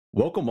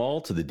Welcome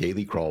all to the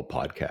Daily Crawl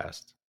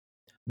podcast.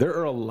 There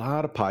are a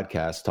lot of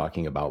podcasts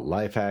talking about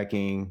life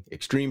hacking,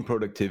 extreme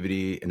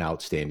productivity, and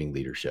outstanding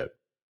leadership.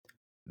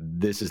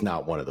 This is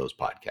not one of those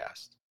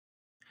podcasts.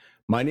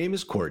 My name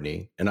is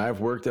Courtney, and I've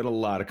worked at a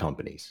lot of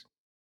companies.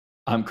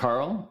 I'm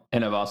Karl,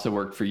 and I've also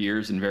worked for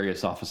years in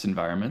various office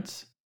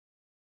environments.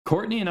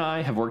 Courtney and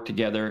I have worked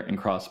together and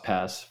crossed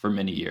paths for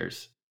many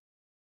years.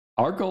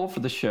 Our goal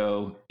for the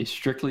show is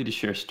strictly to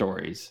share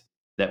stories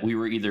that we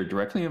were either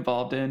directly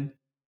involved in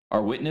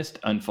or witnessed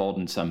unfold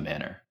in some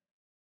manner.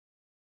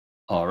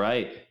 All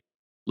right,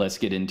 let's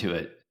get into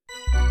it.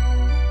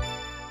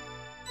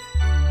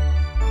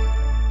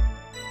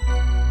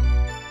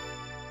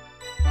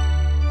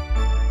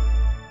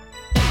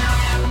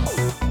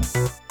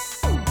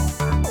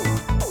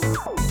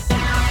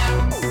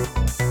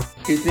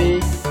 Excuse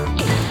me?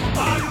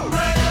 Are you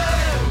ready?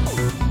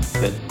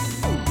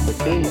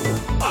 Okay.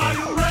 Are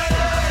you ready?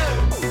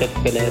 That's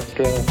the last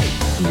straw.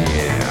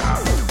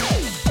 Yeah.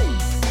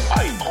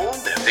 I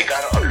own them. They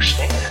gotta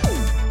understand.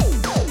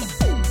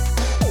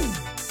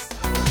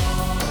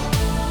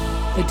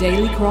 The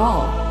Daily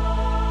Crawl.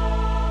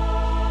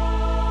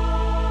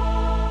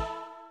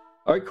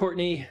 All right,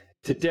 Courtney,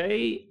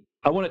 today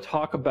I want to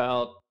talk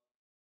about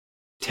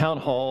town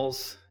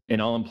halls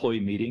and all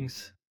employee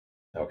meetings.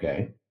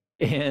 Okay.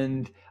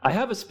 And I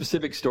have a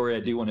specific story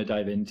I do want to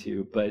dive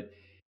into, but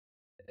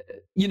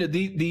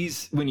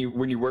these when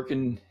you're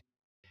working,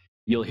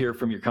 you'll hear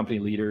from your company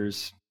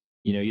leaders,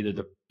 either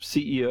the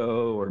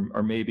CEO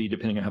or maybe,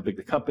 depending on how big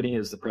the company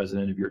is, the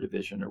president of your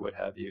division or what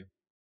have you.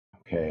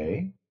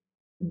 Okay.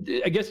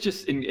 I guess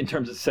just in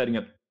terms of setting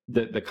up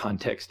the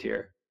context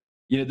here,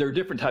 there are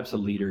different types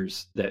of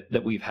leaders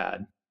that we've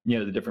had,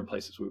 the different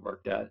places we've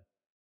worked at.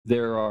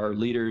 There are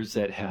leaders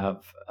that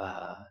have,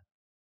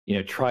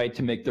 tried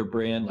to make their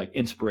brand like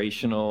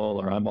inspirational,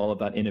 or I'm all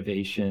about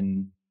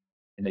innovation,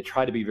 and they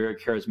try to be very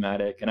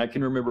charismatic. And I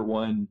can remember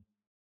one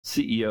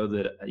CEO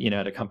that,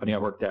 at a company I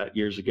worked at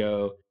years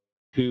ago,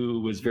 who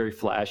was very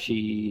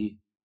flashy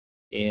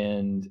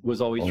and was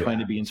always trying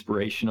to be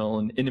inspirational,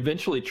 and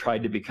eventually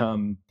tried to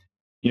become,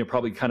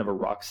 probably kind of a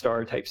rock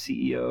star type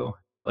CEO,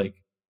 like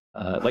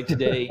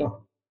today.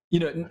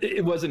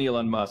 It wasn't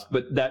Elon Musk,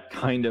 but that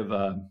kind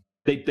of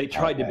they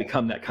tried to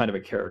become that kind of a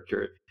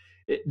character.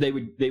 They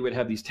would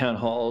have these town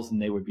halls,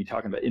 and they would be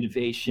talking about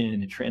innovation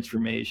and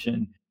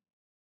transformation.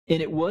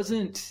 And it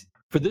wasn't,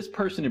 for this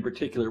person in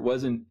particular, it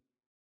wasn't.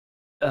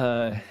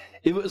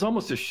 It was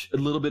almost a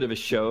little bit of a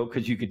show,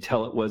 because you could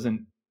tell it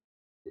wasn't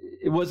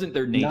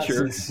their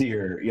nature. Not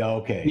sincere. Yeah.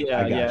 Okay.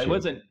 Yeah. You. It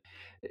wasn't.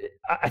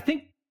 I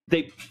think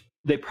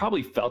they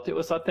probably felt it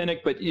was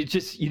authentic, but you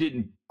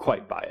didn't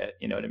quite buy it.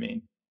 You know what I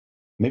mean?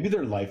 Maybe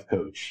their life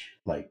coach,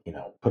 put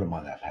them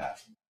on that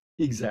path.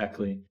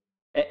 Exactly.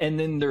 And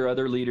then there are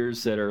other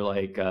leaders that are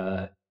like,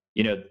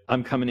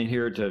 I'm coming in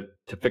here to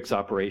fix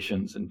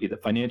operations and be the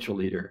financial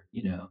leader,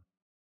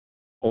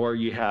 Or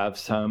you have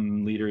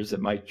some leaders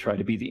that might try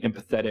to be the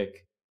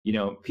empathetic,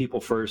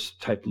 people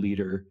first type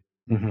leader,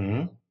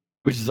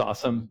 which is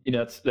awesome.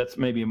 That's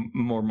maybe a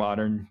more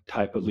modern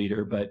type of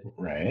leader. But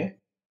right.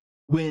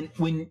 When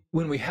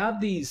we have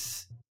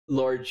these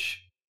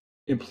large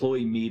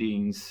employee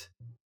meetings,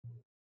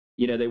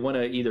 they want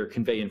to either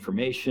convey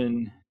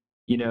information,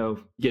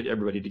 get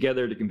everybody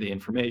together to convey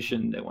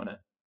information. They want to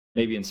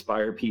maybe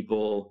inspire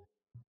people,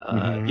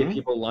 get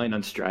people aligned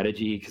on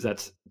strategy, because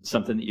that's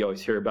something that you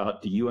always hear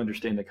about. Do you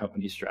understand the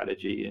company's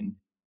strategy, and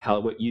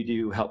how what you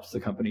do helps the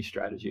company's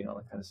strategy and all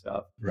that kind of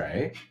stuff?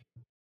 Right.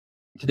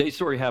 Today's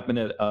story happened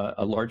at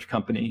a large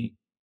company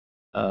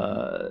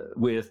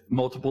with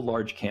multiple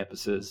large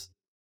campuses.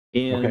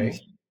 And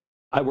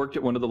I worked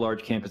at one of the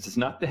large campuses,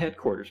 not the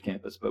headquarters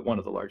campus, but one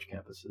of the large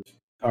campuses.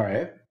 All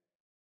right.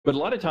 But a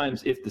lot of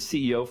times, if the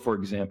CEO, for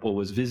example,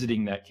 was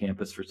visiting that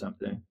campus for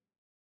something,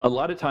 a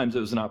lot of times it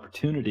was an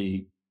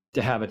opportunity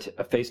to have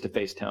a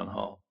face-to-face town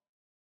hall.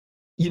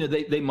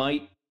 They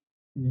might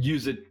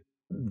use it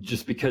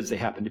just because they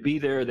happen to be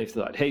there. They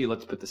thought, hey,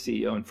 let's put the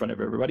CEO in front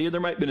of everybody. Or there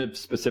might have been a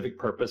specific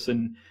purpose.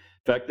 In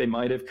fact, they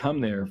might have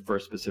come there for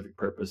a specific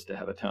purpose to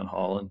have a town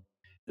hall, and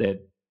they had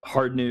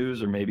hard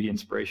news or maybe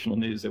inspirational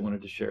news they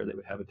wanted to share. They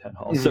would have a town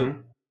hall. So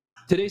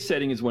today's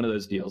setting is one of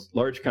those deals.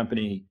 Large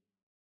company,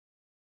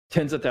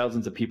 tens of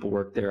thousands of people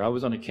work there. I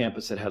was on a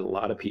campus that had a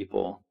lot of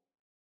people,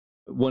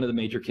 one of the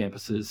major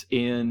campuses,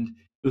 and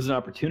it was an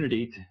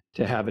opportunity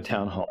to have a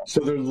town hall.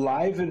 So they're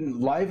live in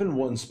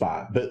one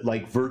spot, but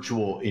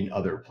virtual in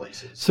other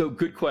places. So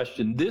good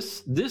question.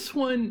 This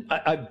one,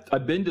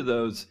 I've been to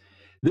those.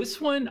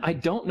 This one, I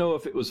don't know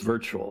if it was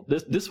virtual.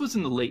 This was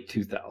in the late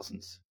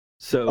 2000s.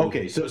 So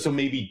okay, so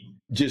maybe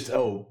just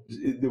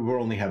we're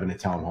only having a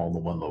town hall in the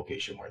one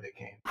location where they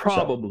came.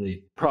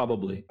 Probably.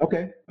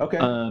 Okay.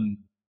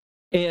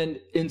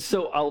 And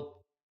so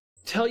I'll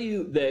tell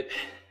you that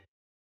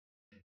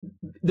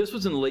this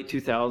was in the late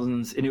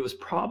 2000s, and it was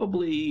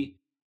probably,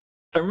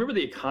 I remember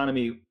the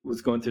economy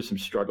was going through some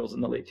struggles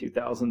in the late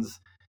 2000s.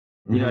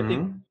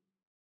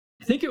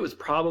 I think it was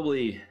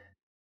probably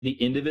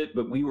the end of it,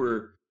 but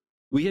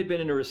we had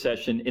been in a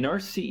recession, and our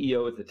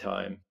CEO at the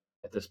time,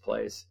 I at this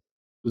place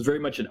was very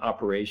much an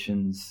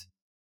operations,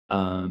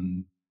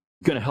 going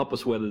to help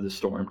us weather the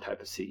storm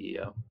type of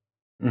CEO.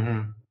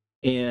 Mm-hmm.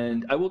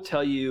 And I will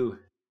tell you,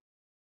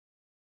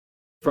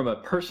 from a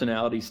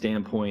personality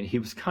standpoint, he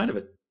was kind of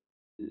a,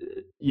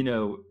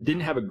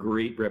 didn't have a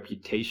great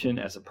reputation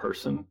as a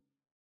person.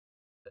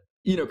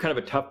 Kind of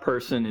a tough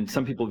person. And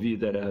some people view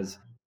that as,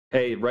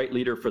 hey, right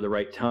leader for the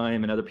right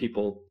time. And other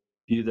people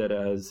view that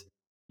as,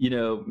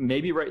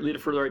 maybe right leader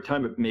for the right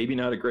time, but maybe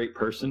not a great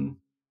person.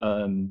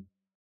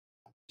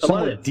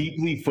 Somewhat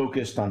deeply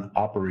focused on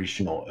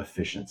operational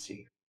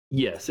efficiency.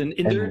 Yes. And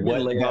there have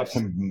been layoffs.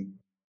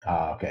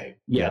 Okay.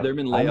 Yeah, there have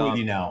been layoffs. I'm with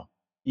you now.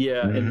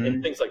 Yeah,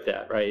 and things like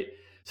that, right?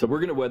 So we're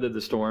going to weather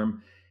the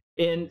storm.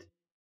 And,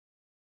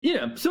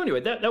 so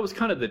anyway, that was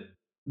kind of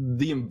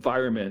the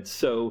environment.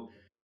 So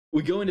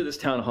we go into this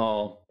town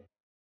hall.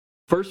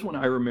 First one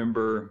I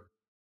remember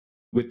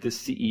with this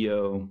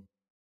CEO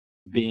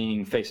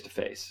being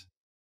face-to-face,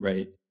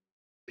 right?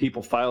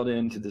 People filed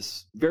into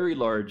this very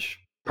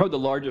large, probably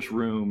the largest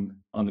room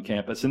on the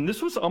campus. And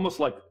this was almost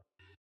like,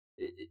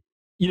 if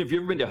you've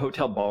ever been to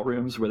hotel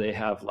ballrooms where they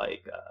have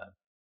like,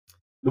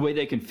 the way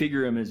they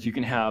configure them is you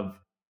can have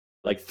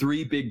like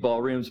 3 big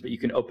ballrooms, but you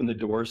can open the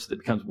doors so that it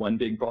becomes one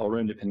big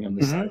ballroom depending on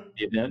the size of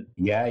the event.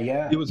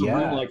 Yeah. It was a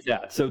room like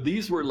that. So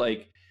these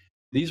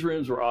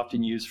rooms were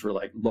often used for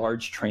like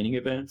large training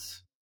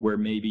events where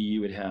maybe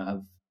you would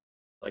have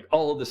like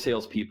all of the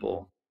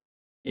salespeople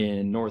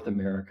in North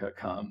America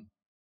come,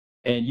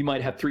 and you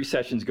might have 3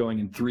 sessions going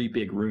in 3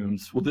 big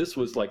rooms. Well, this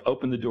was like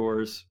open the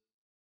doors.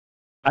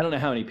 I don't know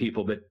how many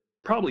people, but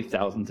probably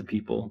thousands of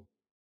people,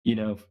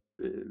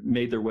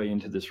 made their way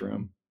into this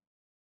room.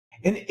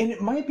 And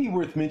it might be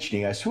worth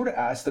mentioning, I sort of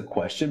asked the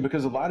question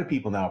because a lot of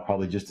people now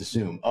probably just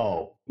assume,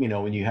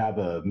 when you have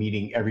a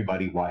meeting,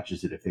 everybody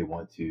watches it if they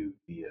want to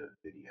via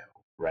video,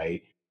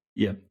 right?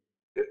 Yeah.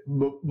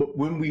 But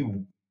when we,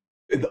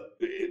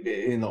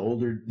 in the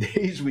older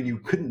days, when you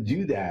couldn't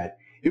do that,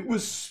 it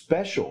was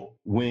special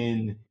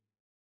when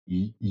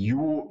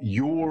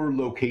your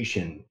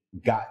location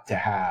got to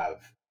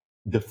have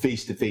the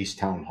face-to-face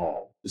town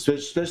hall,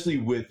 especially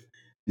with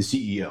the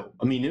CEO.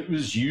 I mean, it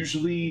was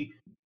usually,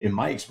 in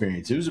my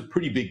experience, it was a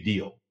pretty big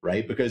deal,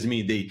 right? Because,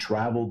 they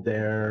traveled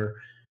there.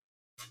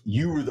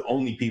 You were the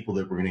only people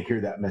that were going to hear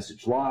that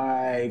message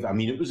live.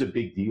 It was a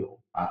big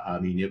deal.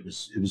 It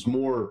was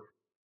more,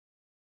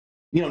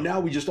 now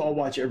we just all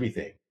watch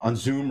everything on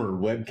Zoom or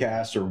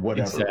webcasts or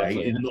whatever, exactly.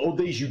 Right? And in the old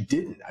days, you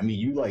didn't.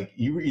 You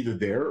were either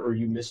there or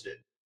you missed it.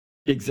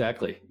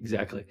 Exactly.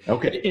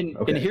 Okay.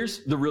 And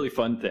here's the really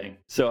fun thing.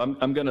 So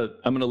I'm gonna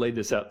lay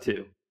this out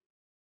too.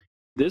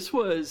 This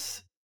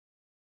was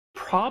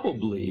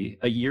probably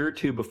a year or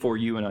 2 before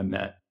you and I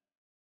met.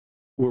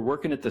 We're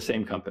working at the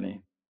same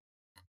company.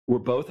 We're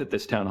both at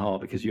this town hall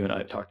because you and I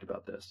have talked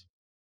about this.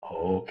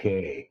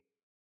 Okay.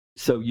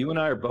 So you and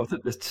I are both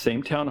at the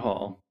same town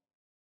hall.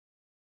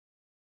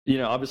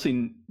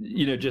 Obviously,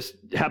 just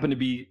happened to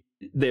be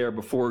there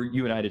before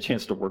you and I had a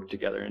chance to work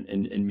together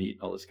and meet,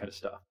 all this kind of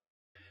stuff.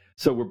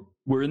 So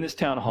we're in this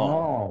town hall.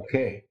 Oh,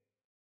 okay.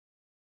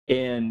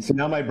 And so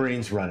now my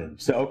brain's running.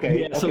 So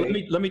okay. Yeah, so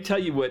let me tell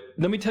you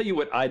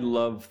what I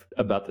love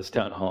about this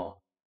town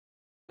hall.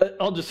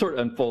 I'll just sort of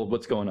unfold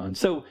what's going on.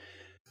 So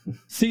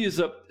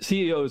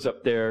CEO is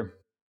up there.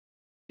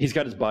 He's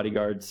got his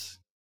bodyguards,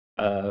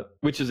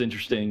 which is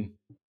interesting.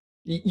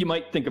 You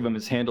might think of them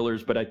as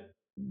handlers, but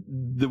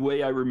the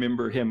way I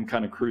remember him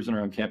kind of cruising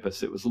around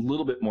campus, it was a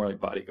little bit more like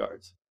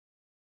bodyguards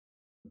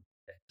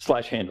 /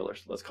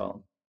 handlers, let's call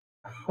them.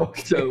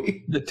 Okay. So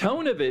the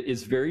tone of it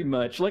is very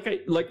much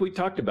like we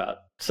talked about.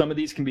 Some of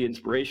these can be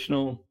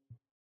inspirational,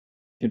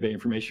 convey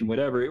information,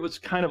 whatever. It was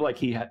kind of like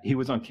he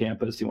was on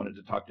campus. He wanted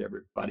to talk to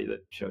everybody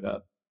that showed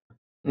up.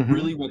 Mm-hmm.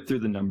 Really went through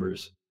the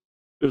numbers.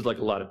 There was like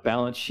a lot of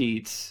balance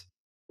sheets,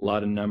 a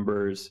lot of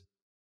numbers,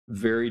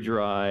 very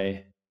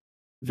dry,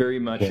 very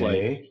much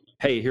like,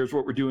 hey, here's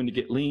what we're doing to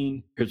get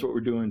lean. Here's what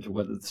we're doing to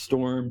weather the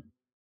storm.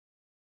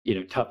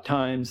 Tough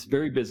times,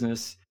 very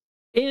business.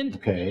 And,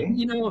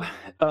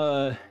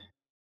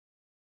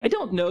 I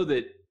don't know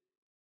that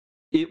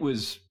it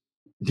was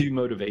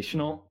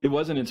demotivational. It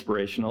wasn't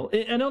inspirational.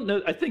 I don't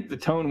know. I think the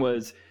tone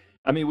was,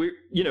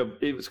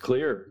 it was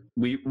clear.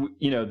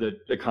 The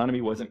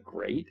economy wasn't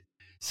great.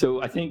 So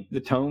I think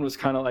the tone was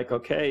kind of like,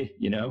 okay,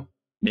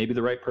 maybe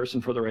the right person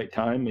for the right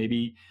time,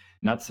 maybe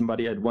not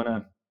somebody I'd want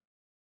to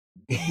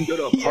go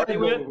to a party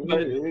with.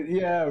 But,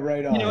 yeah,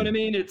 right on. You know what I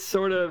mean? It's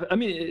sort of,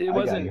 it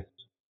wasn't,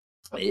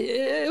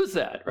 it was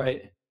that,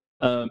 right?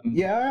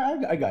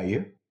 Yeah, I got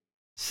you.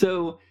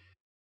 So,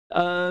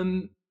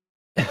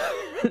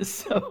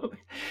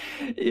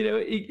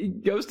 he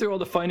goes through all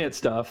the finance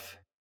stuff.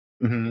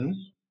 Mm-hmm.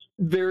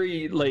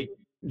 Very like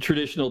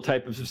traditional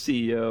type of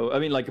CEO.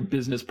 Like a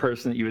business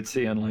person that you would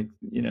see on like,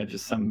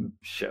 just some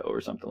show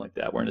or something like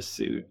that, wearing a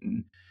suit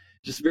and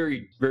just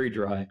very, very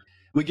dry.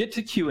 We get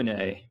to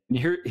Q&A, and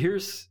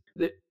here's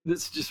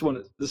this is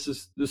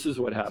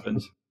what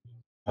happens.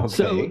 Okay.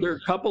 So there are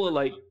a couple of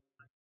like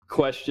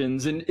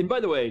questions, and by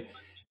the way,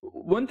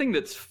 one thing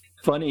that's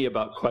funny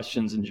about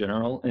questions in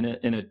general in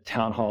a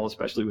town hall,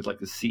 especially with like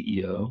the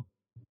CEO,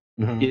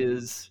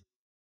 is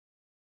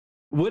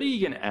what are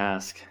you going to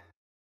ask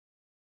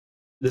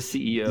the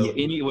CEO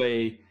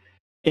anyway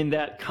in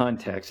that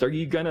context? Are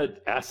you going to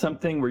ask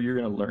something where you're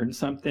going to learn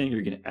something?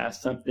 You're going to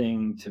ask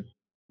something to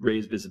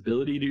raise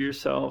visibility to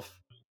yourself?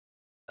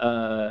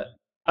 I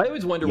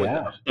always wonder what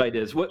the upside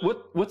is.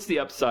 What's the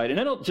upside? And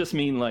I don't just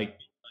mean like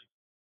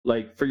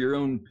for your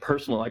own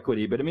personal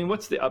equity, but I mean,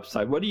 what's the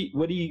upside? What are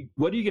you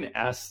going to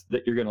ask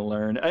that you're going to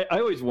learn? I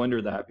always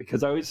wonder that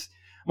because I'm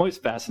always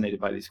fascinated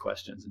by these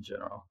questions in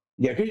general.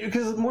 Yeah,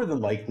 because more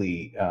than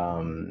likely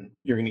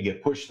you're going to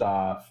get pushed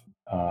off,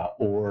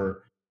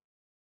 or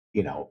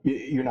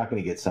you're not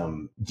going to get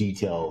some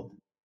detailed.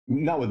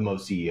 Not with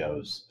most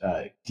CEOs,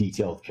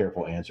 detailed,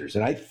 careful answers.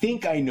 And I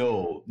think I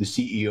know the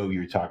CEO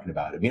you're talking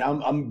about. I mean,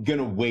 I'm going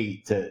to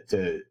wait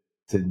to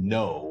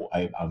know.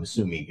 I'm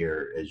assuming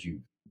here as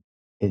you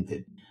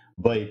hinted,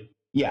 but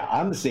yeah,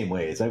 I'm the same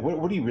way. It's like,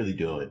 what are you really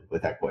doing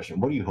with that question?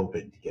 What are you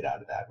hoping to get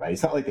out of that? Right?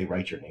 It's not like they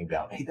write your name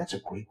down. Hey, that's a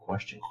great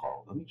question,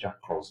 Karl. Let me jot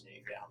Karl's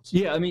name down.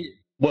 Yeah, I mean,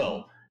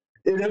 well,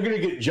 they're going to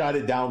get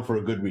jotted down for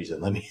a good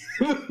reason. Let me.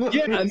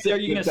 Yeah, are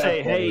you going to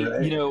say, hey,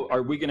 right?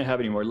 Are we going to have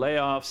any more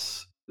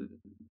layoffs?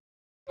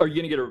 Are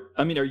you going to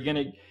are you going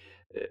to?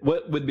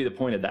 What would be the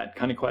point of that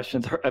kind of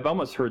questions? I've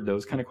almost heard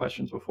those kind of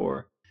questions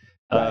before.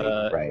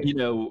 Right.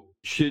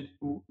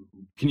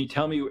 Can you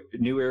tell me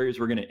new areas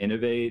we're going to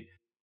innovate?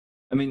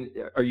 I mean,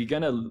 are you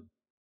going to?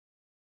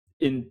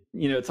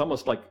 It's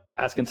almost like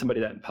asking somebody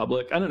that in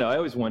public. I don't know. I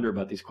always wonder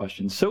about these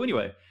questions. So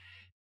anyway,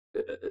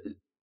 a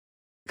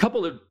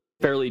couple of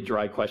fairly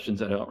dry questions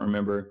that I don't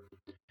remember,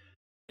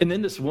 and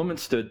then this woman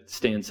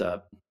stands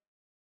up,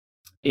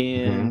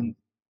 and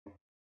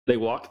they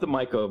walk the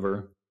mic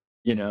over.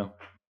 She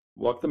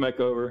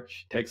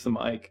takes the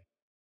mic,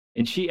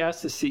 and she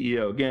asks the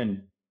CEO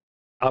again.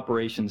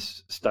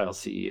 Operations style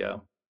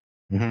CEO.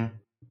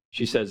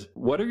 She says,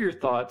 "What are your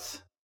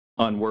thoughts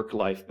on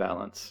work-life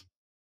balance?"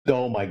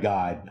 Oh my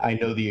God! I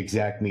know the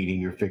exact meeting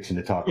you're fixing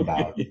to talk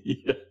about.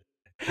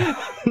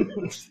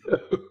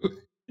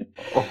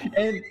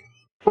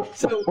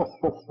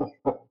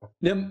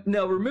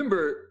 Now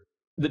remember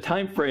the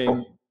time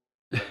frame.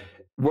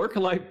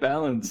 Work-life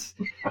balance.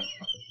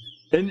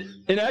 And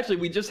actually,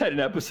 we just had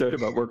an episode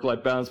about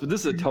work-life balance, but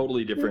this is a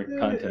totally different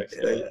context.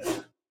 Right?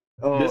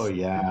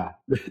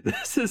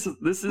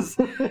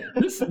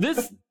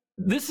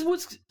 This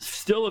was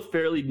still a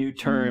fairly new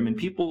term, and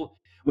people,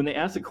 when they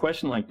ask a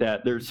question like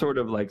that, they're sort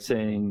of like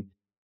saying,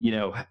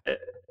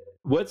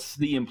 what's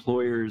the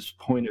employer's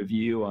point of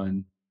view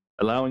on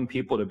allowing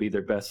people to be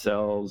their best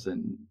selves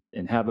and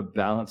have a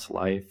balanced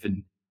life?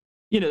 And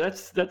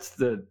that's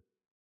the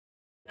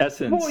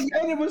essence. Well,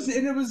 yeah, and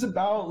it was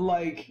about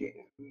like,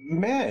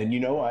 man,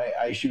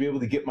 I should be able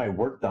to get my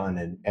work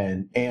done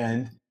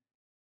and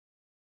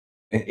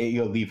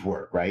leave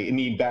work, right? I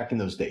mean, back in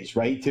those days,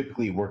 right?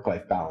 Typically,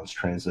 work-life balance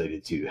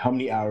translated to how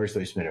many hours do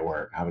I spend at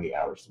work? How many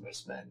hours do I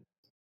spend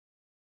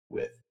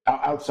with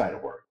outside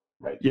of work,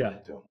 right? Yeah.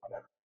 Doing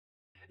whatever.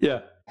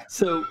 Yeah.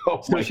 So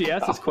she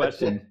asked this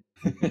question,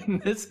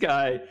 and this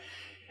guy,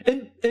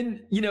 and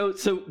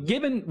so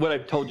given what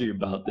I've told you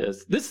about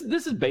this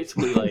is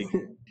basically like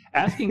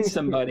asking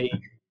somebody.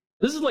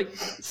 This is like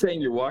saying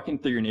you're walking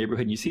through your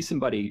neighborhood and you see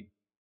somebody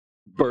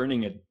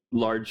burning a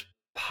large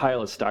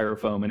pile of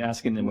styrofoam and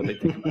asking them what they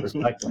think about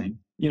recycling.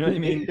 You know what I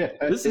mean? Yeah.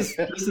 This is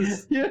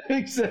yeah,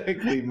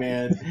 exactly,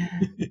 man.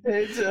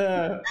 It's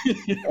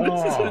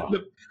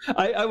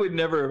I would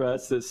never have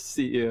asked this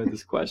CEO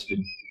this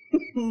question.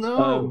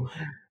 No.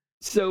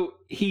 So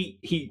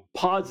he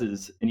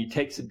pauses and he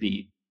takes a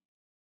beat,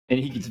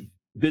 and he gets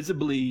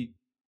visibly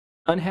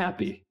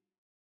unhappy,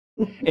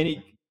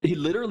 and he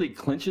literally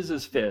clenches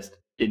his fist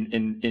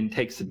and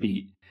takes a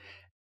beat.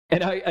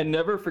 And I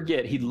never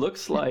forget, he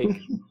looks like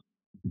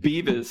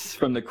Beavis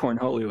from the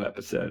Cornholio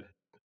episode.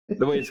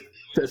 The way his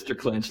fists are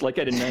clenched, like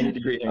at a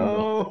 90-degree angle.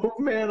 Oh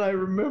man, I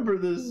remember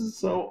this.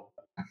 So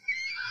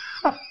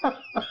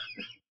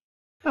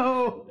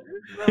oh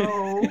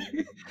no.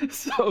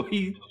 So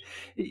he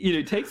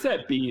takes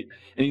that beat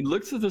and he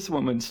looks at this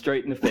woman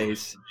straight in the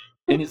face,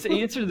 and his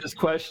answer to this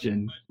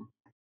question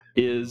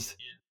is,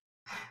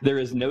 there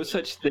is no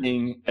such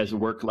thing as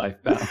work-life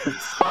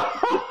balance.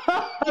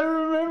 I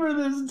remember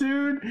this,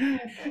 dude.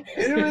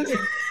 It was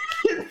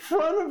in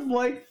front of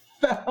like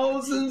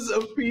thousands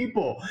of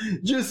people,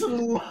 just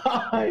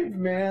live,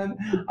 man.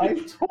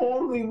 I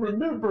totally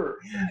remember.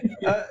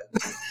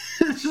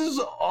 This is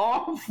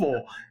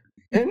awful.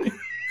 And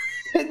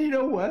you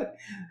know what,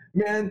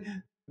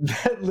 man?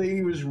 That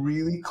lady was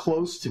really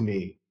close to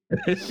me.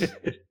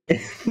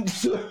 And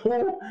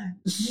so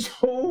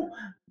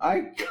I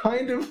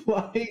kind of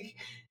like,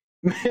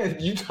 man,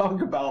 you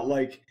talk about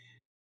like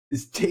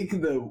is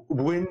taking the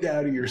wind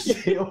out of your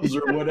sails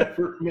or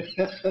whatever, man.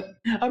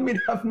 I mean,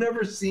 I've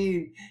never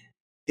seen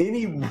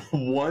any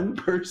one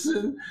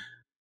person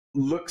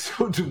look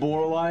so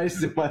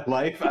demoralized in my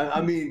life.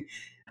 I mean,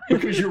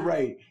 because you're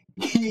right.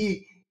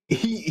 He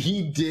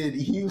did.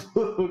 He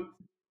looked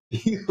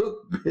he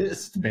looked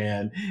pissed,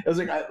 man. I was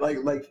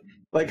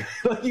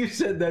like you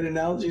said, that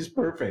analogy is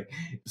perfect.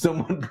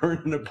 Someone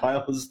burning a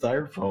pile of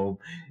styrofoam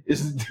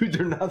dude,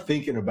 they're not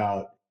thinking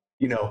about,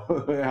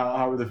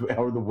 how are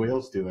the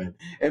whales doing?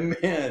 And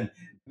man,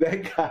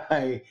 that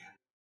guy,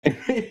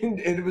 and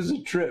it was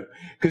a trip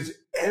because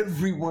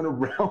everyone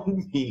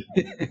around me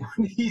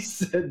when he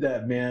said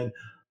that, man,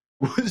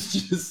 was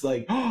just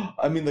like,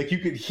 I mean, like you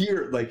could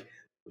hear like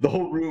the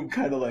whole room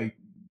kind of like,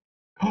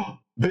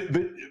 but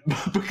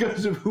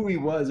because of who he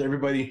was,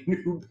 everybody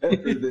knew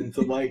better than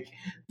to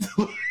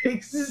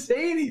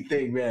say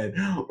anything,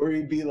 man. Or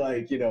he'd be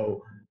like,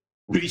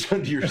 reach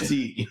under your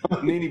seat.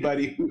 And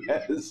anybody who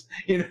has,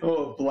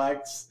 a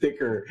black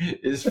sticker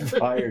is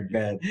fired,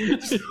 man.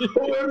 So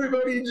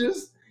everybody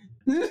just.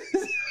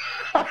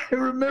 I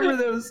remember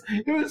those.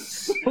 It was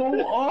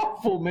so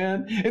awful,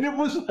 man, and it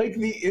was like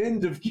the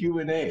end of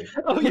Q&A.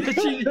 Oh yeah,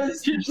 she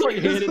just like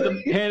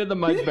handed the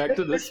mic back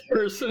to this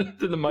person,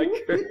 to the mic.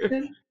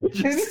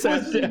 Just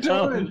sat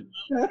down.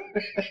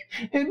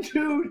 And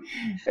dude,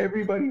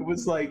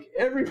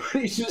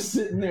 everybody's just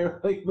sitting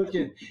there like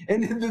looking.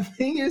 And the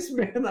thing is,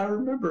 man, I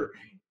remember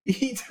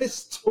he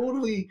just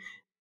totally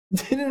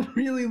didn't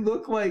really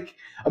look like.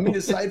 I mean,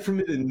 aside from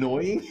it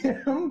annoying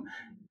him.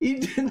 He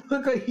didn't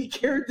look like he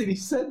cared that he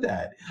said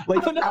that,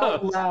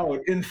 out loud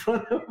in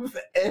front of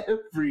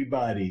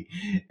everybody.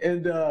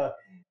 And oh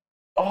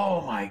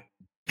my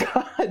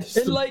God!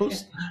 And like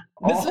this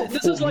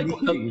is like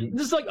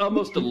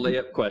almost a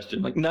layup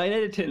question. Like 9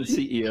 out of 10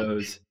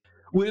 CEOs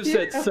would have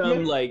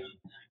said like,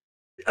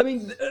 I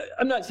mean,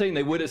 I'm not saying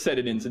they would have said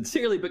it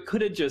insincerely, but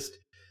could have just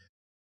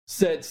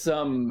said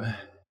some,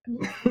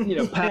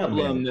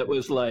 pablum that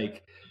was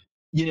like.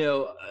 I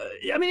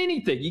mean,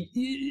 anything.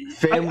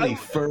 Family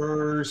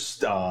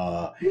first.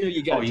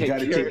 You got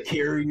to take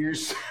care of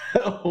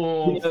yourself.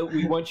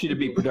 We want you to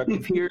be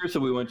productive here, so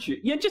we want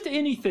you. Yeah, just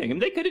anything.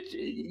 And they could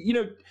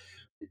have,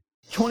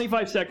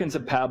 25 seconds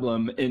of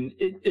pablum, and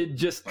it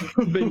just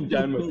been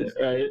done with it,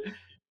 right?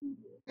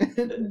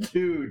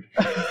 Dude,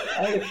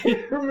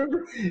 I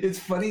remember. It's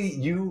funny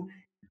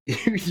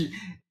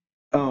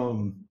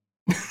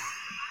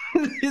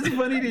it's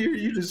funny to hear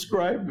you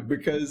describe it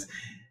because.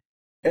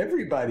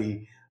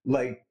 Everybody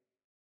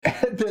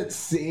had that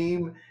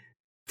same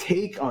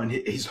take on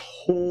his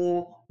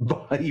whole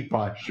body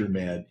posture,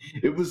 man.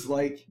 It was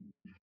like,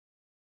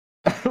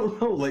 I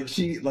don't know, like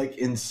she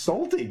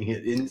insulting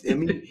it. I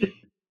mean,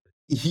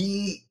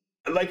 he,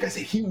 like I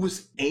said, he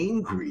was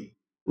angry,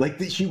 like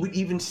that she would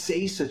even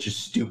say such a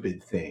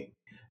stupid thing.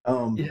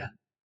 Yeah.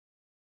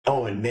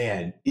 Oh, and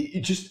man,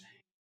 it just,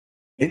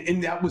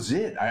 and that was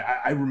it.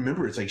 I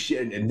remember it's like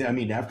shit. And I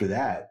mean, after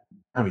that.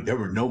 I mean, there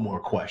were no more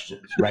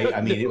questions, right?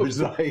 I mean, it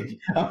was like,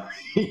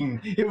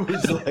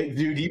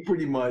 dude, he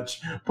pretty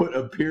much put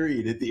a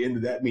period at the end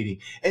of that meeting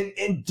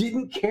and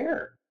didn't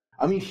care.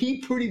 I mean, he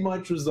pretty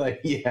much was like,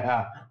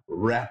 yeah,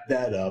 wrap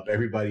that up.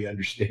 Everybody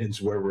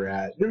understands where we're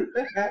at.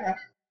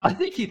 I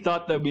think he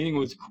thought the meeting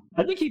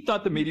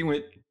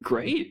went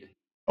great.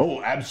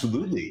 Oh,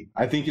 absolutely.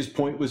 I think his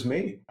point was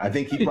made. I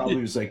think he probably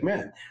was like,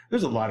 man,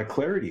 there's a lot of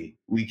clarity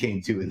we came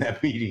to in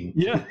that meeting.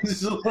 Yeah.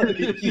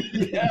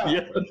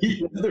 Yeah,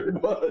 there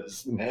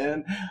was,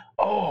 man.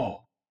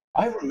 Oh,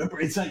 I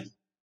remember. It's like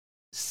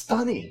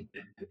stunning.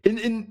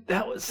 And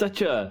that was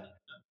such a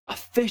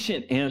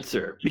efficient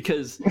answer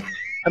because,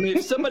 I mean,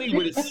 if somebody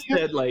would have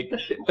said like,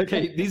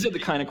 okay, these are the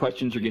kind of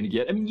questions you're going to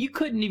get. I mean, you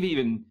couldn't have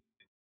even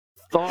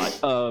thought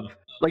of,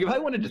 like, if I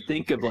wanted to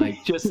think of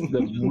like just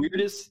the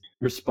weirdest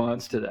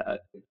response to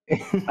that,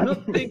 I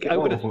don't think I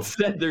would have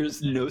said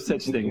there's no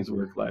such thing as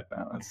work-life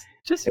balance.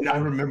 And I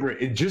remember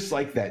it just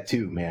like that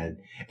too, man.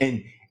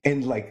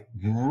 And like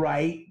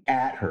right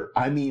at her.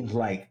 I mean,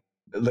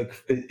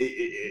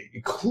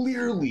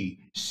 clearly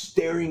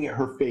staring at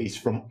her face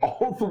from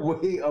all the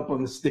way up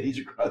on the stage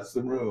across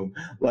the room.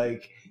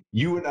 Like,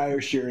 you and I are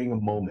sharing a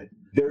moment.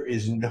 There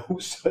is no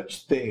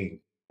such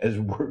thing as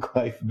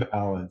work-life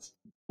balance.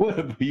 What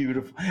a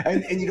beautiful,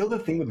 and the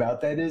thing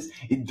about that is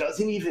he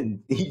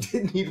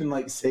didn't even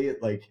like say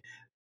it like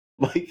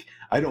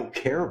I don't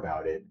care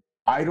about it.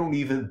 I don't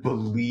even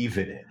believe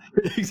in it.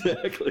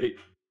 Exactly.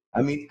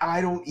 I mean, I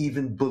don't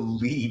even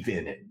believe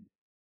in it.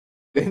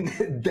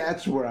 And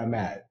that's where I'm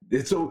at.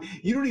 And so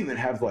you don't even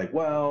have like,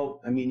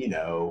 well, I mean,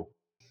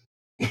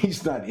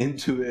 he's not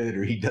into it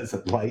or he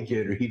doesn't like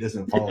it or he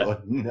doesn't follow it.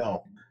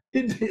 No,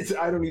 it's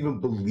I don't even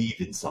believe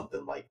in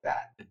something like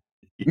that.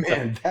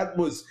 Man, that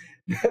was,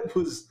 and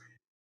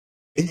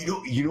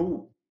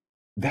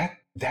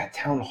that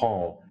town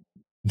hall,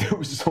 there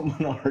was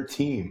someone on our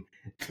team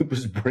that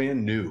was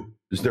brand new.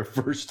 It was their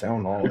first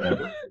town hall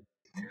ever.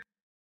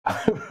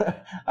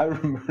 I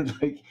remember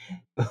like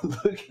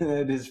looking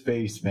at his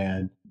face,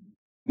 man.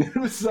 It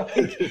was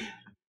like,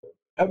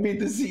 I mean,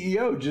 the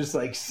CEO just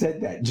like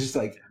said that, just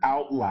like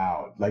out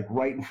loud, like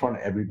right in front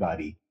of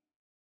everybody.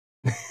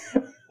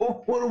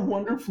 What a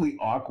wonderfully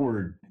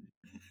awkward,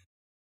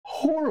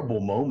 horrible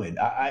moment.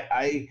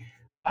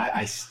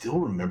 I still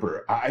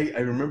remember. I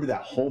remember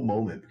that whole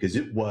moment because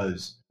it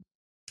was.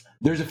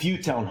 There's a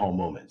few town hall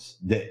moments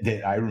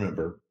that I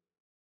remember,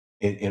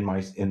 in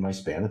my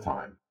span of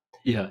time.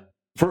 Yeah.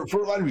 For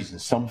a lot of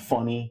reasons, some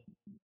funny,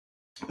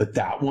 but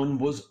that one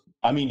was,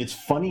 I mean, it's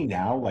funny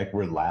now, like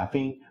we're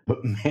laughing,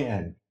 but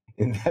man,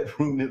 in that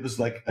room, it was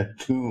like a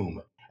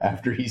tomb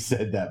after he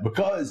said that,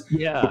 because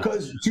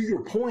to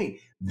your point,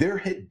 there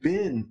had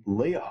been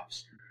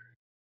layoffs.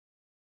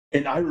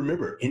 And I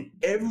remember, in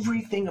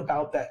everything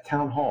about that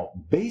town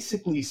hall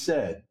basically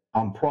said,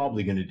 I'm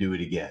probably going to do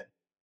it again.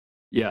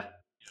 Yeah.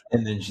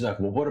 And then she's like,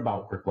 well, what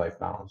about work-life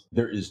balance?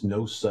 There is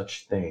no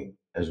such thing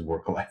as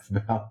work-life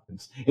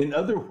balance. In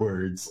other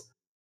words,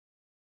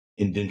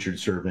 indentured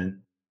servant,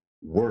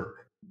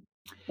 work.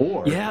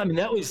 Or yeah, I mean,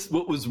 that was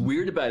what was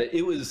weird about it.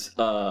 It was,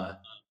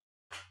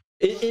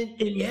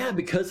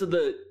 because of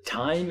the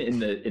time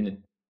and the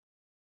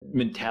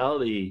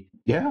mentality.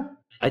 Yeah.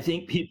 I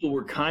think people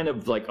were kind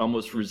of like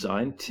almost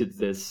resigned to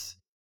this.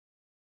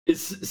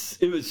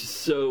 It was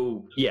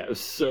so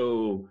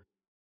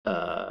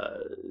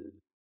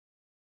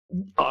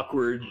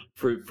awkward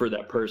for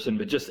that person,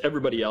 but just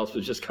everybody else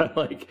was just kind of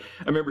like,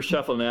 I remember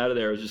shuffling out of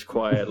there. I was just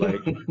quiet, like,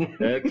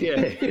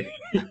 okay.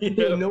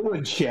 No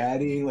one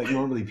chatting. Like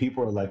normally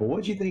people are like, well,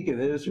 what'd you think of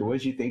this? Or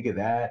what'd you think of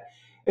that?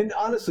 And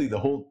honestly, the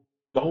whole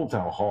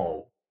town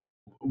hall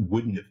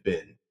wouldn't have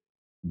been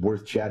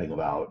worth chatting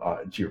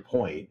about, to your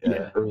point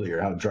earlier,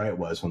 how dry it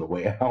was on the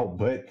way out.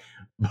 But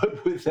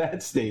with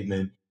that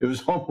statement, it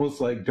was almost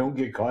like, don't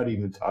get caught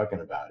even talking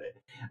about it.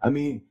 I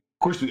mean,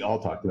 of course, we all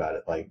talked about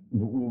it, like,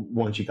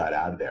 once you got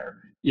out of there.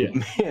 Yeah.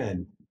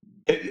 Man,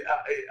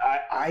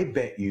 I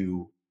bet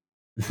you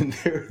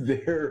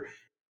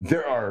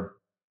there are,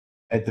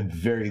 at the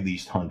very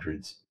least,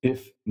 hundreds,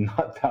 if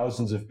not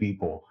thousands of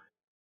people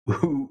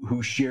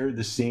who share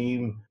the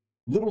same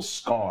little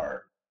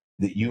scar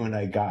that you and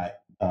I got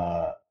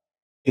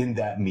in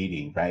that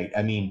meeting, right?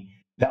 I mean,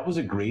 that was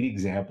a great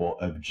example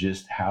of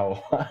just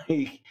how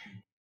I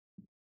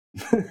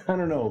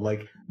don't know,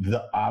 like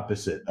the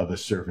opposite of a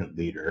servant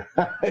leader.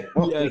 I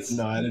don't even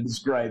know how to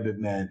describe it,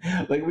 man.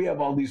 Like, we have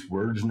all these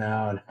words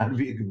now and how to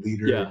be a good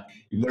leader. Yeah.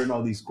 You learn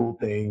all these cool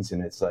things,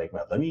 and it's like,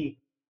 well, let me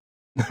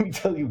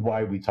tell you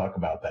why we talk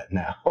about that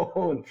now.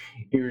 And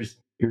here's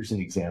an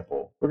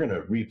example. We're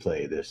gonna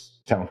replay this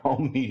town hall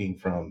meeting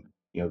from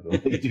the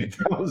late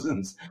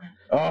 2000s.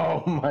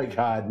 Oh my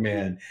God,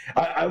 man!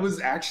 I was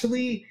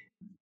actually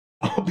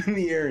up in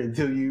the air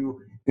until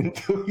you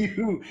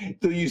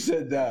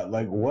said that.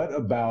 Like, what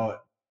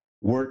about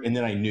work? And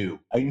then I knew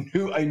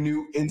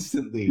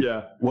instantly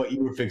what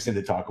you were fixing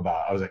to talk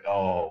about. I was like,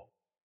 oh,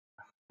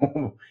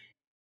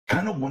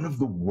 kind of one of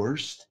the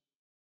worst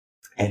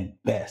and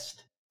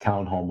best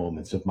town hall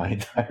moments of my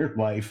entire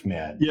life,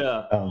 man.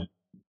 Yeah.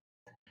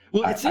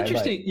 Well, it's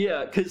interesting,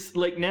 because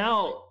like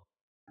now,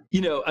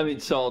 I mean,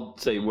 so I'll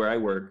say where I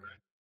work,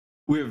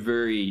 we're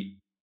very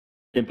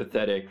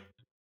empathetic,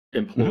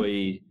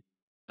 employee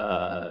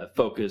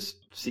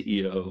focused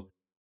CEO.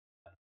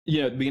 At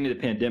the beginning of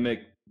the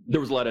pandemic, there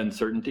was a lot of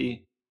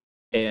uncertainty,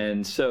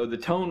 and so the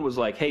tone was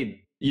like,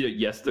 "Hey,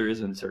 yes, there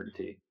is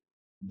uncertainty,"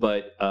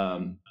 but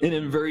in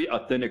a very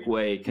authentic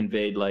way,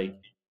 conveyed like,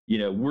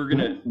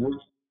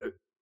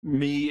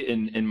 me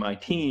and my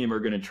team are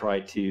going to try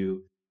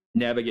to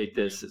navigate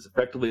this as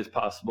effectively as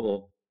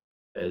possible,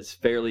 as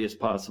fairly as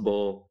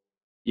possible,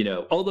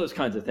 all those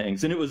kinds of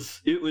things. And it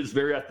was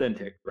very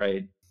authentic,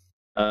 right?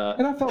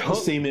 And I felt the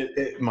same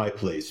at my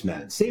place,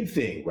 Matt. Same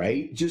thing,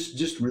 right?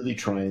 Just really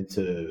trying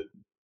to,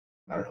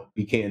 I don't know,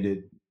 be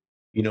candid.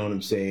 You know what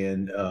I'm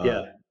saying?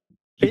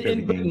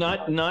 And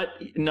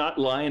not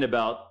lying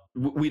about,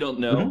 we don't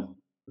know.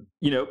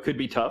 Could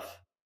be tough.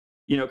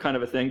 Kind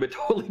of a thing, but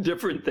totally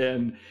different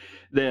than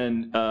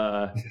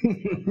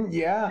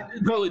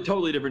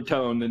totally different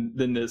tone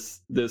than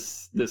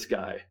this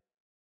guy.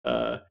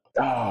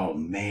 Oh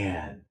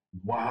man!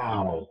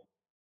 Wow!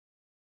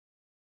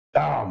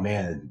 Oh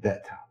man,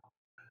 that town hall.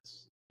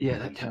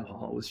 That town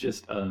hall was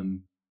just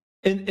and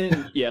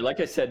like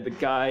I said, the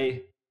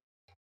guy.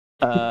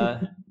 I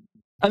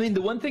mean,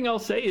 the one thing I'll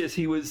say is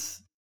he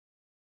was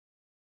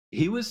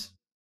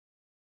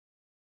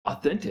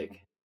authentic.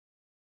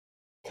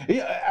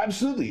 Yeah,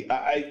 absolutely.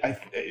 I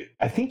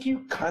think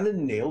you kind of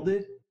nailed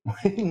it.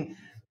 When,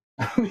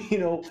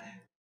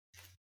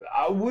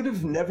 I would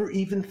have never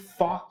even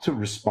thought to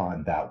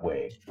respond that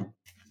way.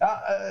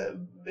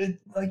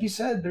 Like you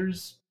said,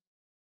 there's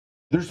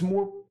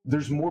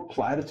more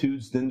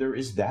platitudes than there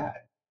is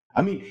that.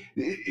 I mean,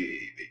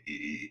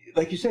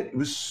 like you said, it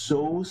was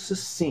so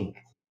succinct,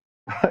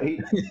 right?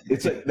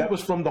 It's like that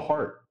was from the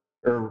heart,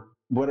 or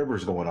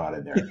whatever's going on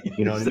in there.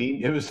 You know what I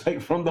mean? It was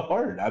like from the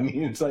heart. I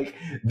mean, it's like,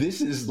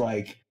 this is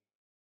like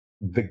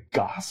the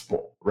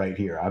gospel right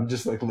here. I'm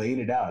just like laying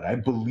it out. I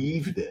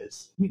believe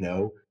this,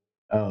 Now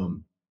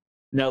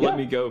let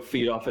me go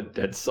feed off a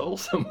dead soul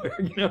somewhere.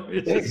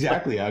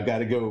 Exactly. Like...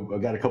 I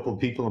got a couple of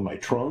people in my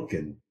trunk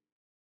and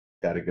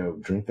got to go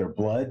drink their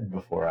blood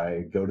before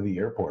I go to the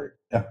airport.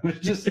 I was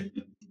just,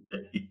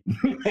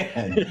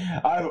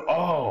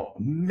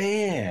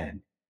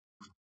 man.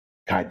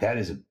 God, that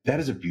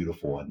is a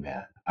beautiful one,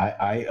 man.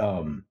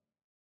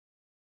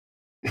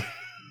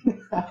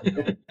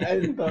 I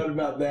hadn't thought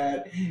about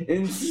that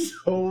in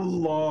so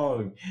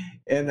long,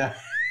 and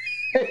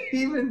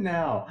even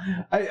now,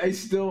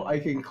 I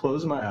can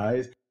close my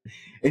eyes,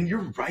 and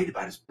you're right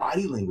about his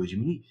body language. I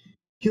mean,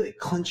 he like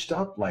clenched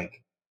up,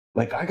 like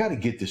I got to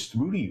get this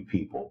through to you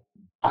people.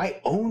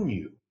 I own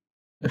you.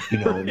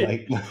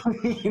 Right.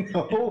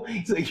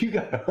 It's like, you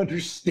got to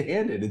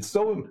understand it. It's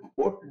so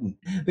important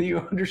that you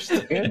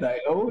understand I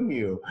own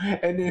you.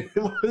 And it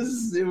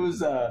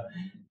was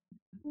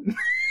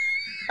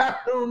I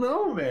don't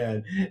know,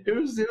 man. It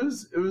was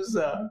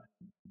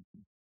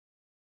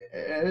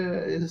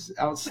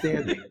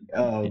outstanding.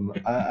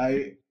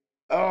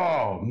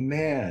 Oh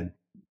man.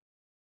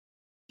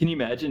 Can you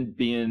imagine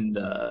being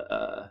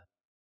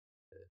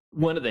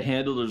one of the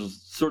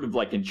handlers, sort of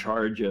like in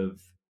charge of,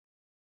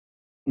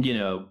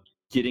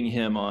 getting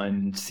him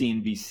on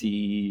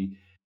CNBC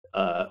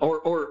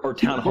or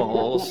town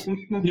halls,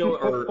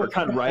 or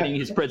kind of writing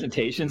his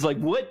presentations, like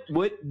what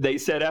they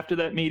said after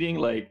that meeting,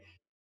 like,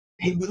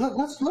 hey,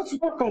 let's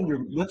work on your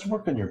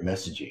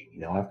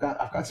messaging. I've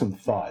got some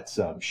thoughts.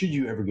 Should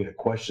you ever get a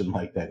question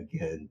like that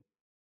again,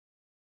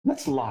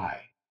 let's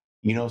lie.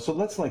 So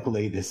let's like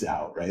lay this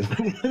out, right?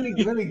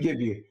 let me give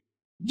you,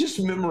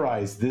 just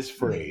memorize this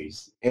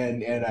phrase,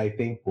 and I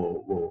think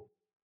we'll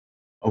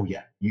oh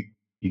yeah, you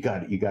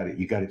got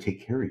to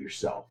take care of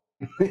yourself.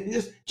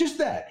 just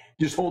that.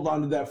 Just hold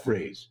on to that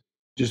phrase.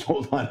 Just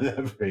hold on to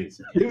that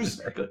phrase. It was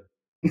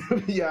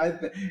yeah.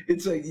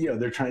 It's like,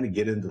 they're trying to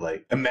get into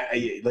like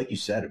you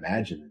said,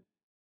 imagine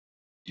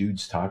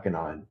dudes talking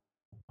on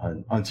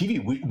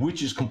TV,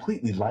 which is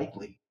completely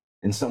likely.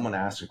 And someone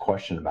asks a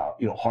question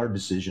about hard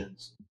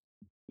decisions.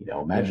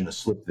 Imagine a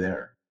slip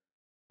there.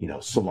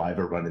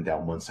 Saliva running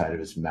down one side of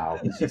his mouth.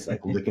 He's just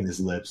like licking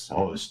his lips.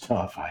 Oh, it's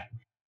tough. I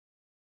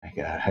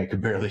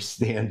could barely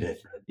stand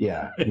it.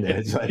 Yeah. And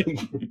it's like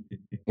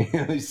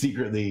he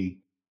secretly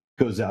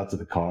goes out to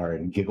the car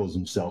and giggles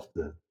himself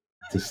to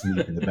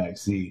sleep in the back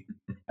seat.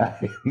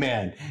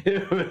 Man,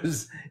 it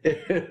was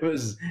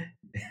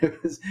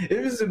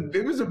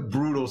a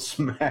brutal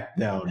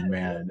smackdown,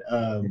 man.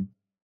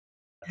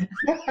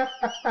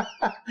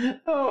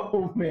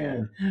 Oh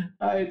man,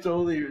 I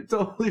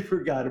totally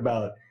forgot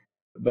about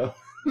that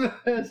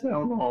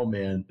town hall,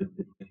 man.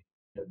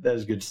 That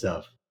was good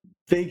stuff.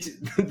 Thank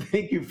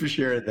you for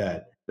sharing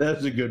that. That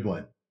was a good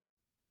one.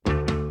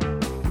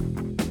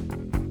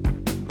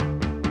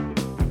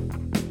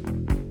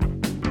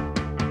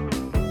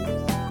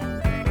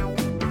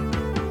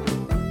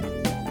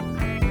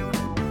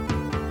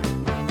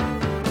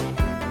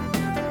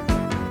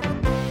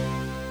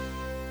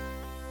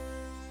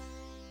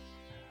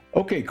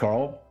 Okay,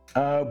 Karl,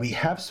 we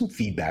have some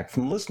feedback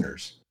from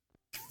listeners.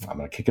 I'm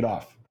going to kick it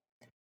off.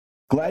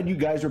 Glad you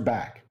guys are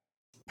back.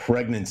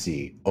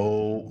 Pregnancy.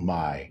 Oh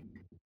my.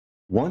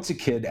 Once a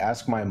kid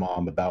asked my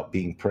mom about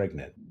being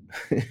pregnant.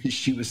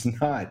 She was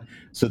not.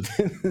 So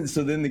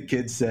then the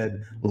kid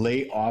said,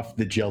 lay off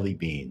the jelly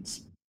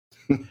beans.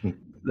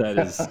 that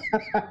is,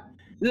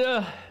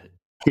 yeah.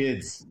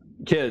 Kids.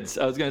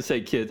 I was going to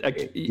say kids.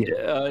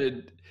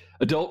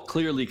 Adult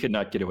clearly could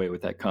not get away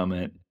with that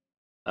comment.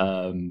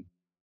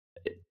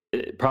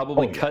 It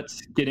probably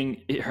cuts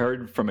getting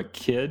heard from a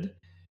kid,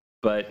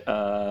 but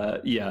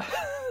yeah,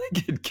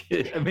 good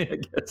kid. I mean, I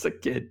guess a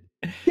kid.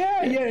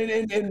 Yeah,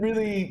 and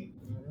really,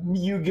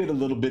 you get a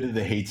little bit of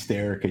the hate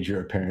stare because you're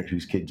a parent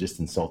whose kid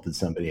just insulted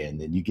somebody, and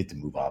then you get to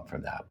move on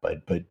from that.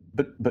 But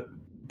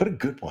a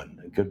good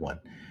one.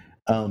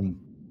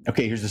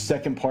 Okay, here's the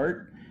second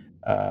part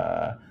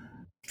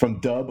from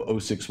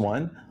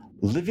Dub061.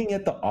 Living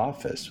at the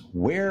office,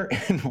 where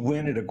and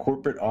when at a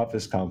corporate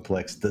office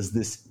complex does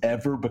this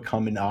ever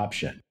become an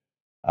option?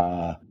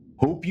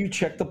 Hope you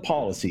check the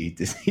policy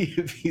to see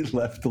if he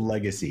left a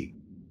legacy.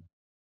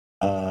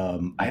 I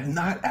have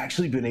not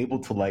actually been able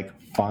to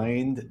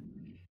find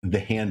the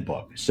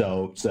handbook,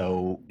 so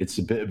it's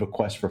a bit of a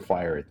quest for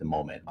fire at the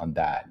moment on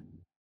that.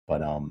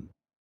 But I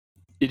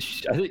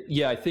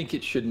think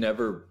it should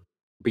never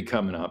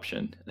become an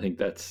option. I think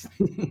that's.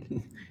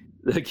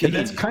 And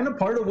that's kind of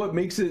part of what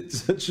makes it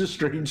such a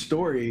strange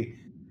story,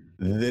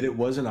 that it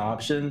was an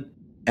option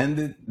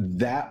and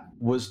that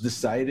was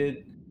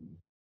decided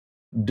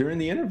during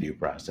the interview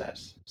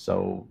process.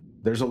 So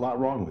there's a lot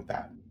wrong with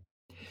that.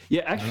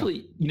 Yeah,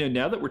 actually,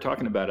 now that we're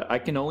talking about it, I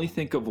can only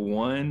think of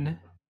one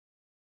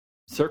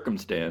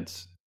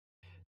circumstance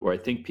where I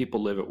think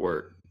people live at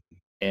work,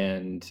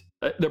 and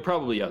there are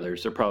probably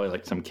others. They're probably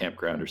like some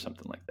campground or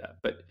something like that.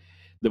 But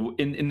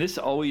and this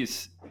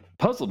always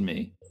puzzled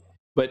me.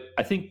 But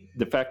I think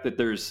the fact that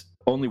there's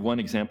only one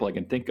example I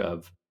can think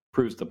of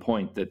proves the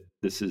point that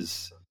this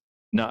is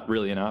not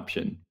really an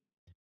option.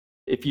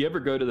 If you ever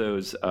go to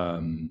those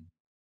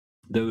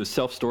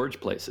self-storage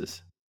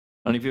places,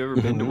 I don't know if you've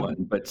ever been to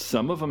one, but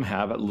some of them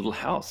have a little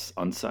house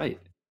on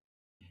site.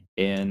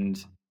 And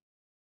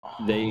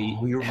they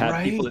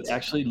have people that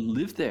actually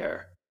live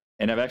there.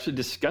 And I've actually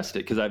discussed it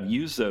because I've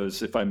used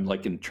those if I'm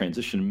like in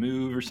transition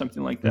move or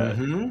something like that.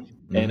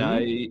 And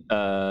I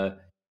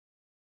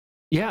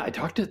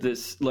talked to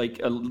this, like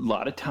a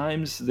lot of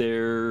times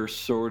they're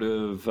sort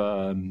of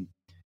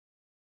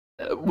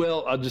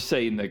Well, I'll just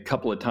say in the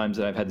couple of times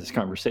that I've had this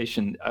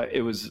conversation,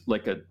 it was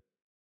like a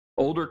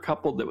older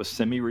couple that was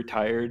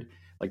semi-retired.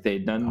 Like they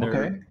had done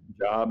their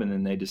job and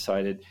then they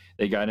decided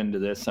they got into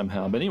this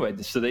somehow. But anyway,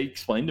 so they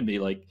explained to me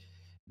like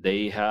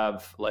they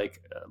have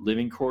like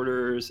living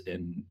quarters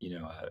and, you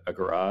know, a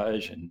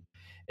garage. And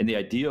the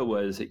idea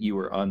was that you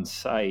were on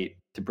site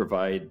to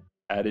provide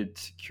added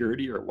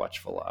security or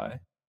watchful eye.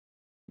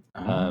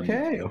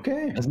 Okay.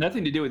 It has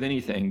nothing to do with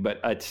anything, but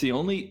it's the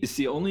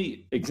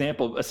only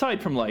example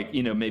aside from like,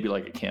 you know, maybe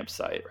like a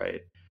campsite,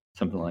 right?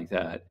 Something like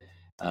that.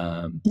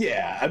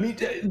 Yeah, I mean,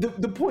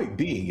 the point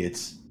being,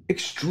 it's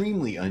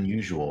extremely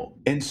unusual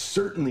and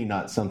certainly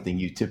not something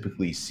you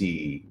typically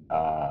see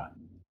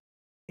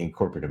in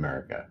corporate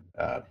America.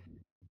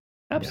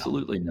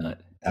 Absolutely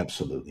not.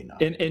 Absolutely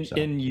not.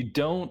 And you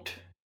don't,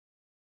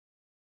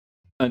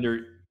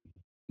 under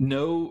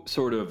no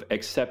sort of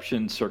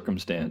exception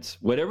circumstance,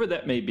 whatever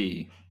that may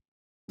be,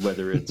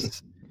 whether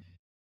it's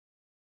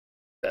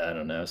I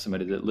don't know,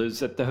 somebody that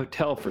lives at the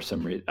hotel for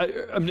some reason.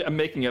 I'm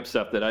making up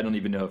stuff that I don't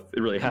even know if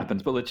it really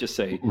happens, but let's just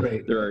say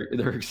there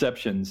are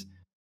exceptions.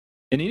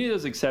 In any of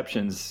those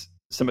exceptions,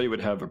 somebody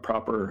would have a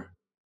proper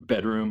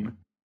bedroom,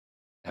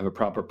 have a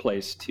proper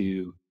place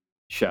to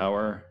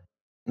shower,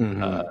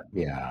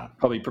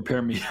 probably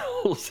prepare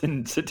meals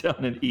and sit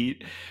down and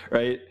eat,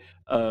 right?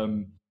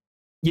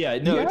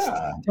 It's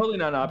totally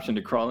not an option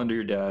to crawl under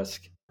your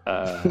desk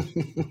and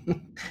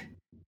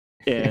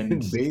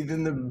bathe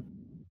in the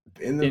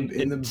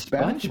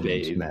sponge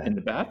bathe in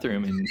the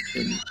bathroom and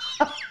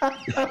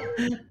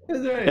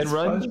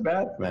run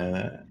bath,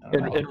 man.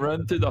 and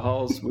run through the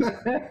halls with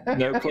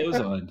no clothes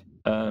on.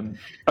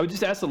 I would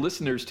just ask the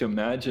listeners to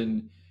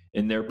imagine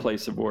in their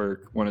place of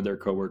work, one of their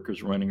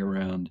coworkers running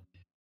around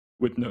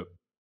with no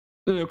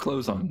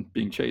clothes on,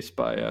 being chased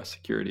by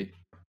security.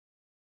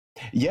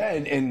 Yeah,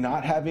 and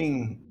not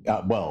having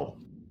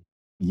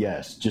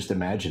just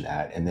imagine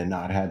that, and then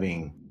not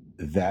having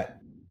that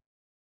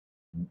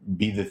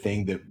be the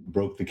thing that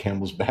broke the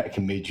camel's back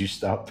and made you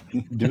stop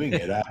doing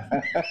it.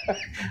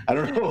 I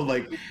don't know,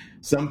 like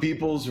some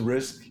people's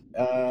risk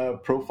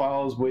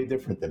profile is way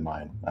different than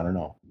mine. I don't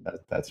know.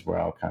 That's where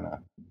I'll kind of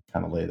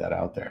lay that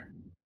out there.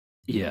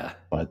 Yeah.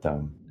 But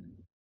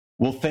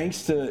well,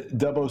 thanks to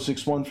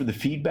 0061 for the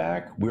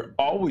feedback. We're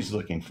always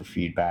looking for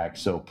feedback,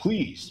 so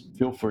please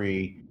feel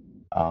free.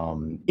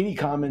 Any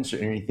comments or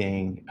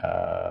anything,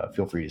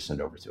 feel free to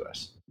send over to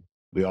us.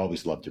 We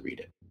always love to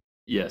read it.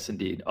 Yes,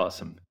 indeed.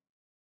 Awesome.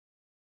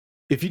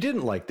 If you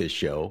didn't like this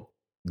show,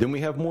 then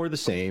we have more of the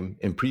same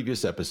in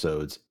previous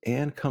episodes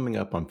and coming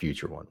up on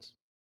future ones.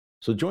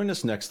 So join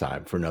us next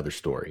time for another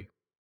story.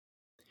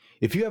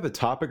 If you have a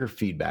topic or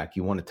feedback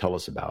you want to tell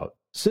us about,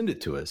 send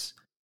it to us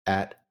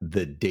at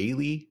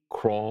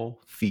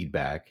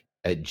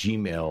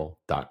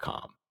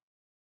thedailycrawlfeedback@gmail.com.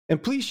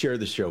 And please share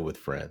the show with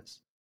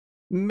friends,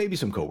 maybe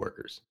some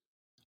coworkers.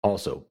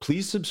 Also,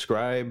 please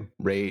subscribe,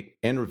 rate,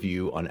 and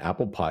review on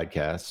Apple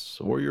Podcasts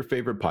or your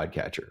favorite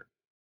podcatcher.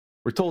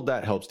 We're told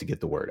that helps to get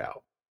the word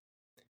out.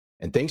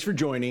 And thanks for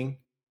joining.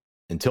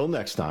 Until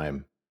next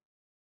time.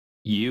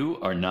 You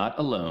are not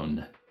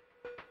alone.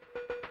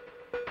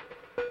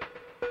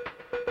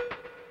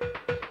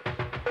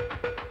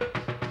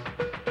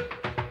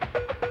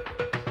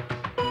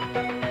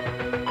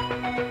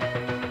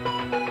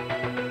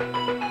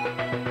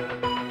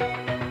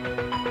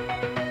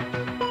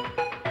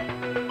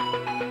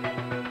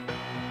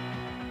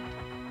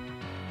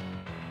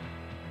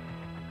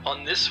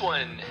 On this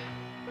one,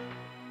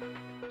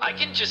 I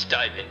can just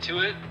dive into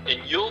it,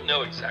 and you'll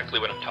know exactly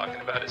what I'm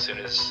talking about as soon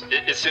as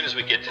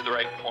we get to the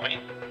right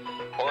point.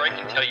 Or I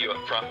can tell you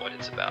up front what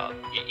it's about.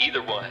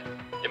 Either one.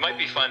 It might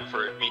be fun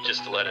for me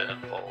just to let it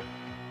unfold.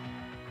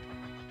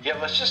 Yeah,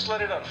 let's just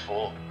let it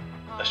unfold.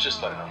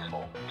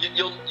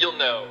 You'll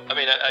know. I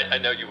mean, I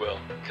know you will,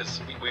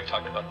 because we've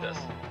talked about this.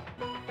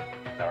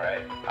 All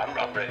right, I'm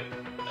ready.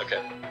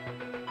 Okay.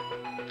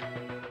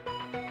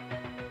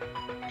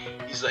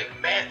 He's like,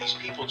 man, these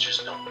people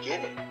just don't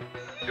get it.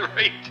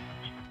 Right.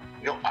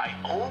 You know, I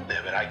own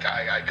them, and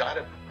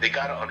they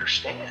gotta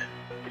understand.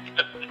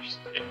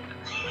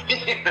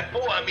 You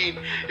know, I mean,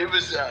 it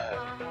was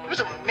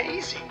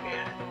amazing,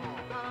 man.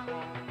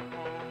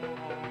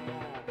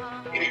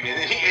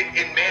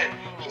 And man,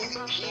 he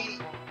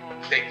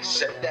they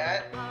said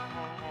that,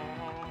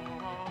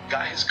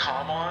 got his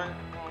comm on.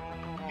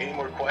 Any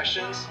more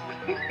questions?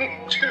 Dude,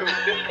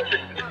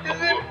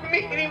 the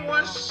meeting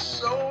was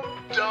so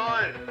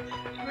done.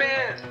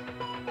 Man,